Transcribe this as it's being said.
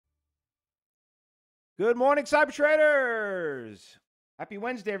Good morning, cyber traders. Happy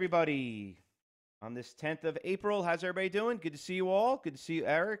Wednesday, everybody. On this 10th of April, how's everybody doing? Good to see you all. Good to see you,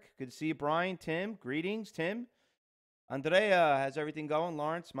 Eric. Good to see you, Brian, Tim. Greetings, Tim. Andrea, how's everything going?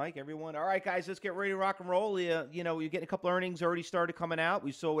 Lawrence, Mike, everyone. All right, guys, let's get ready to rock and roll. You're getting a couple earnings already started coming out.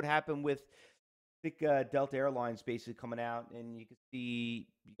 We saw what happened with, I think, Delta Airlines basically coming out, and you can see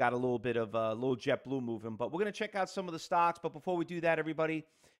you got a little bit of a little JetBlue moving. But we're going to check out some of the stocks. But before we do that, everybody,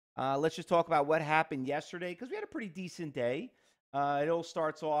 let's just talk about what happened yesterday because we had a pretty decent day. It all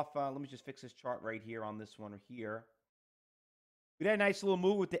starts off. Let me just fix this chart right here on this one here. We had a nice little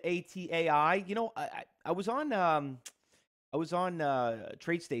move with the ATAI. I was on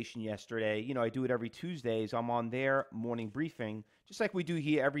TradeStation yesterday. I do it every Tuesdays. I'm on their morning briefing, just like we do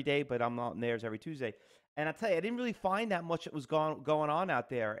here every day, but I'm not on theirs every Tuesday. And I tell you, I didn't really find that much that was going on out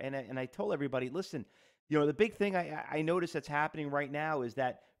there. And I told everybody, listen, the big thing I noticed that's happening right now is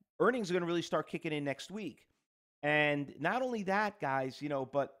that earnings are going to really start kicking in next week. And not only that, guys,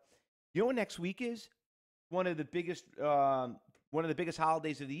 but what next week is? One of the biggest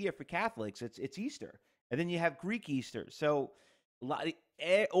holidays of the year for Catholics. It's Easter. And then you have Greek Easter. So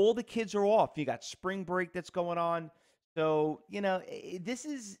all the kids are off. You got spring break that's going on. So, this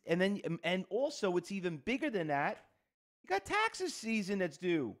is, and also it's even bigger than that. You got taxes season that's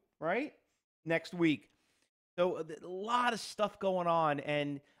due, right? Next week. So a lot of stuff going on.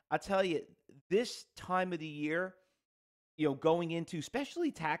 And I tell you, this time of the year, going into especially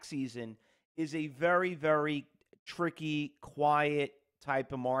tax season is a very, very tricky, quiet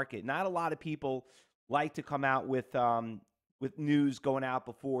type of market. Not a lot of people like to come out with news going out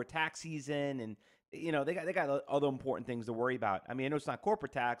before tax season, and they got other important things to worry about. I mean, I know it's not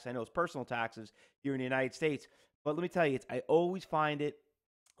corporate tax, I know it's personal taxes here in the United States, but let me tell you, I always find it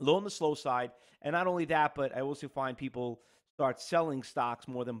a little on the slow side. And not only that, but I also find people start selling stocks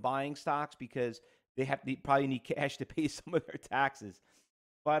more than buying stocks because they probably need cash to pay some of their taxes.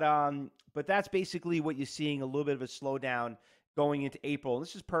 But that's basically what you're seeing, a little bit of a slowdown going into April. And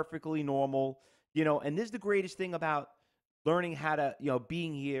this is perfectly normal. And this is the greatest thing about learning how to,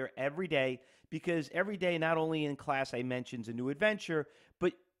 being here every day, because every day, not only in class I mentioned, is a new adventure,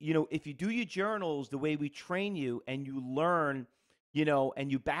 but, if you do your journals the way we train you and you learn, and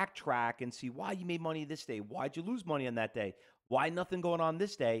you backtrack and see why you made money this day, why'd you lose money on that day, why nothing going on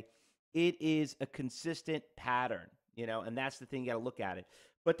this day, it is a consistent pattern, and that's the thing, you got to look at it.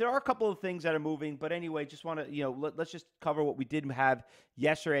 But there are a couple of things that are moving. But anyway, just want to, let's just cover what we did have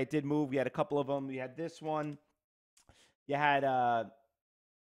yesterday. It did move. We had a couple of them. We had this one. You had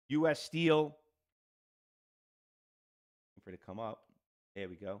U.S. Steel. Wait for it to come up. There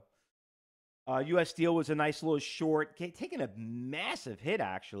we go. U.S. Steel was a nice little short, taking a massive hit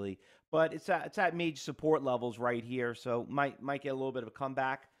actually, but it's at major support levels right here, so might get a little bit of a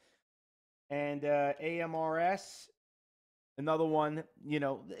comeback. And AMRS. Another one,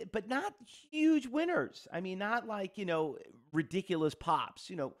 but not huge winners. I mean, not like, ridiculous pops,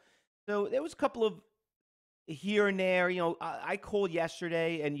 So there was a couple of here and there, I called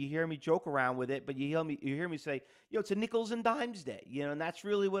yesterday and you hear me joke around with it, but you hear me say, it's a nickels and dimes day, and that's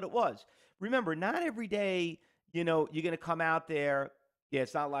really what it was. Remember, not every day, you're going to come out there. Yeah,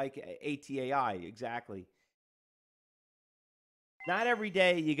 it's not like ATAI, exactly. Not every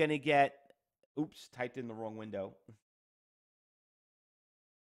day you're going to get, oops, typed in the wrong window.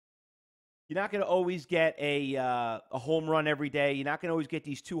 You're not going to always get a home run every day. You're not going to always get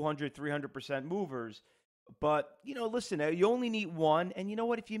these 200, 300% movers. But, listen, you only need one. And you know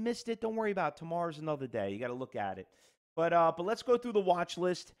what? If you missed it, don't worry about it. Tomorrow's another day. You got to look at it. But let's go through the watch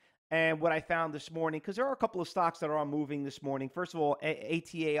list and what I found this morning, because there are a couple of stocks that are moving this morning. First of all,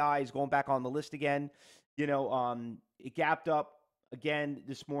 ATAI is going back on the list again. It gapped up again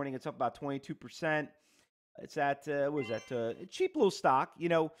this morning. It's up about 22%. It's at, what is that? A cheap little stock.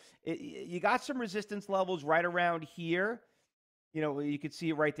 You got some resistance levels right around here. You can see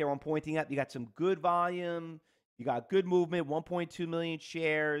it right there. I'm pointing up. You got some good volume. You got good movement, 1.2 million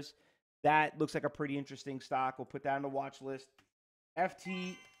shares. That looks like a pretty interesting stock. We'll put that on the watch list.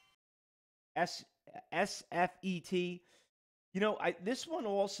 SFET. This one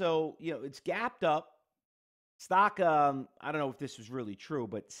also, it's gapped up. Stock, I don't know if this was really true,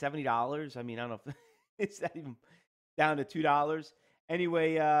 but $70. I mean, I don't know if it's not even down to $2.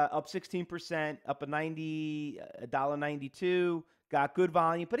 Anyway, up 16%, up $1.92. Got good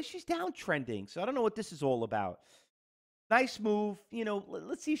volume, but it's just downtrending. So I don't know what this is all about. Nice move.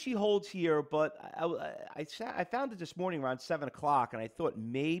 Let's see if she holds here. But I found it this morning around 7 o'clock, and I thought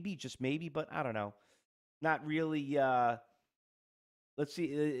maybe, just maybe, but I don't know. Not really. Let's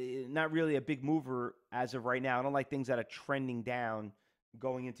see. Not really a big mover as of right now. I don't like things that are trending down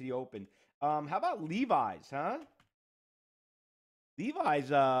going into the open. How about Levi's, huh?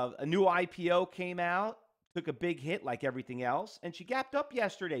 Levi's, a new IPO came out, took a big hit like everything else, and she gapped up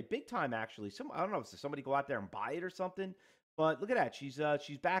yesterday, big time actually. I don't know if somebody go out there and buy it or something, but look at that. She's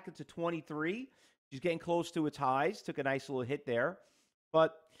back into 23. She's getting close to its highs. Took a nice little hit there,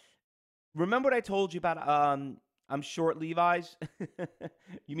 but remember what I told you about? I'm short Levi's.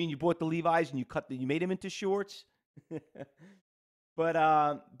 You mean you bought the Levi's and you made them into shorts?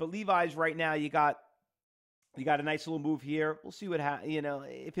 But Levi's right now you got a nice little move here. We'll see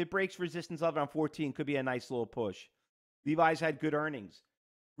if it breaks resistance level on 14, could be a nice little push. Levi's had good earnings.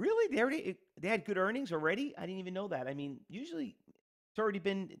 Really? They had good earnings already? I didn't even know that. I mean, usually it's already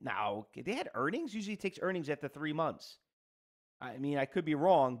been no. They had earnings. Usually it takes earnings after 3 months. I mean, I could be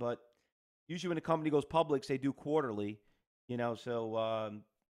wrong, but usually when a company goes public, they do quarterly. So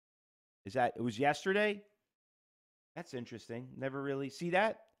it was yesterday? That's interesting. Never really see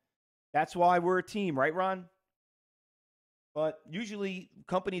that. That's why we're a team, right, Ron? But usually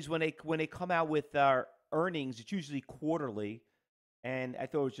companies when they come out with earnings, it's usually quarterly, and I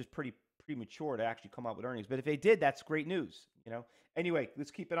thought it was just pretty premature to actually come out with earnings. But if they did, that's great news. Anyway,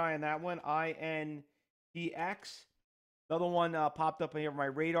 let's keep an eye on that one. INPX. Another one popped up here on my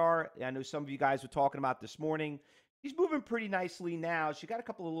radar. I know some of you guys were talking about this morning. He's moving pretty nicely now. She got a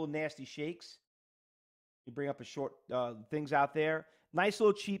couple of little nasty shakes. You bring up a short things out there. Nice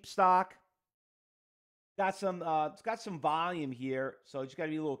little cheap stock. It's got some volume here, so you just got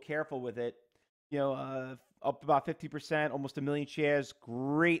to be a little careful with it. Up about 50%, almost 1 million shares.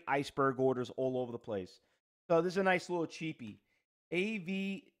 Great iceberg orders all over the place. So this is a nice little cheapie.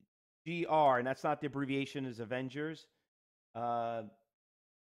 AVGR, and that's not the abbreviation as Avengers, but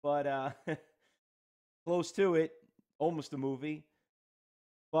close to it, almost a movie.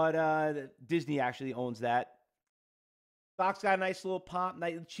 But Disney actually owns that. Stock's got a nice little pop,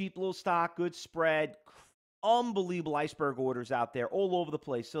 nice cheap little stock, good spread, unbelievable iceberg orders out there all over the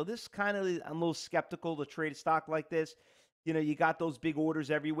place. So this I'm a little skeptical to trade a stock like this. You got those big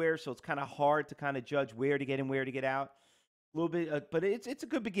orders everywhere, so it's kind of hard to kind of judge where to get in, where to get out. A little bit, but it's a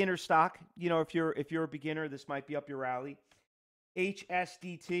good beginner stock. If you're a beginner, this might be up your alley.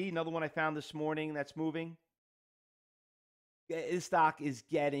 HSDT, another one I found this morning that's moving. This stock is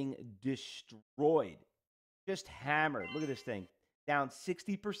getting destroyed. Just hammered. Look at this thing. Down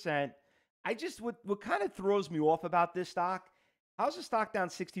 60%. What kind of throws me off about this stock, how's the stock down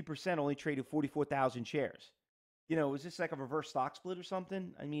 60%, only traded 44,000 shares? Is this like a reverse stock split or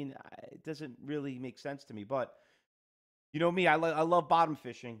something? I mean, it doesn't really make sense to me. But me, I love bottom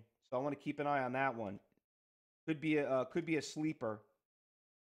fishing, so I want to keep an eye on that one. Could be a sleeper.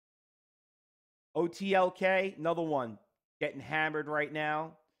 OTLK, another one getting hammered right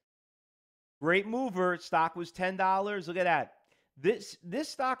now. Great mover. Stock was $10. Look at that. This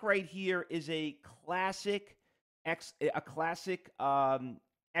stock right here is a classic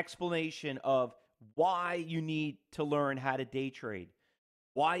explanation of why you need to learn how to day trade.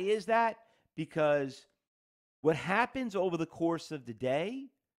 Why is that? Because what happens over the course of the day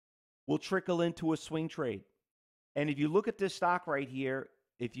will trickle into a swing trade. And if you look at this stock right here,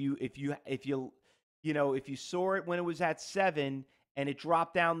 if you saw it when it was at 7 and it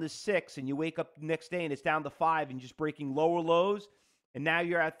dropped down to 6, and you wake up the next day and it's down to 5 and just breaking lower lows, and now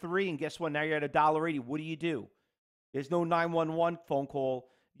you're at 3, and guess what? Now you're at $1.80. What do? There's no 911 phone call,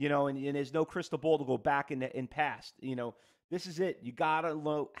 and there's no crystal ball to go back in past. This is it. You gotta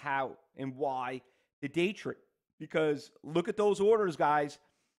know how and why to day trade, because look at those orders, guys.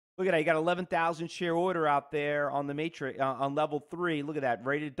 Look at that. You got 11,000 share order out there on the matrix on level 3. Look at that,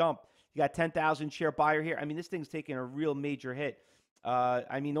 ready to dump. You got 10,000 share buyer here. I mean, this thing's taking a real major hit. The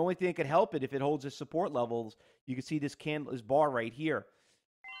only thing that could help it if it holds its support levels, you can see this bar right here.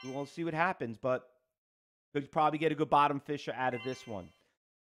 We'll see what happens, but could probably get a good bottom fisher out of this one.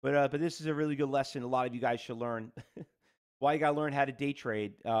 But this is a really good lesson a lot of you guys should learn. Why you got to learn how to day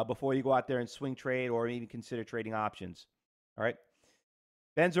trade before you go out there and swing trade or even consider trading options. All right.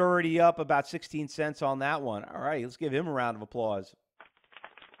 Ben's already up about 16 cents on that one. All right, let's give him a round of applause.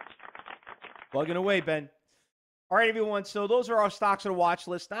 Plugging away, Ben. All right, everyone. So those are our stocks on the watch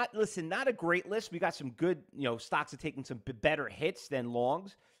list. Not a great list. We got some good, stocks that are taking some better hits than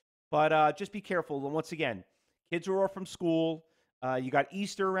longs. But just be careful. And once again, kids are off from school. You got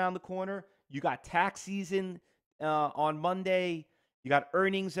Easter around the corner. You got tax season on Monday. You got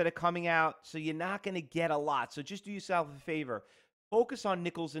earnings that are coming out. So you're not going to get a lot. So just do yourself a favor. Focus on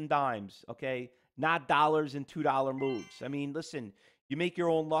nickels and dimes, okay? Not dollars and $2 moves. I mean, listen, you make your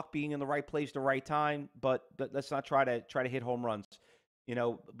own luck being in the right place, the right time, but let's not try to hit home runs,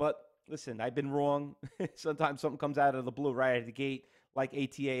 But listen, I've been wrong. Sometimes something comes out of the blue right out of the gate. like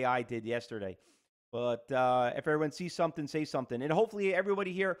ATAI did yesterday. But if everyone sees something, say something. And hopefully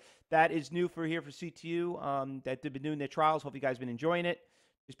everybody here that is new for CTU, that have been doing their trials, hope you guys been enjoying it.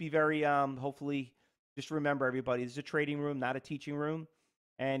 Just be very, hopefully, just remember everybody, this is a trading room, not a teaching room.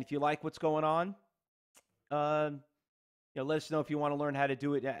 And if you like what's going on, uh, let us know if you want to learn how to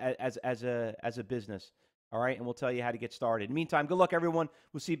do it as a business. All right, and we'll tell you how to get started. In the meantime, good luck, everyone.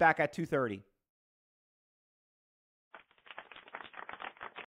 We'll see you back at 2:30.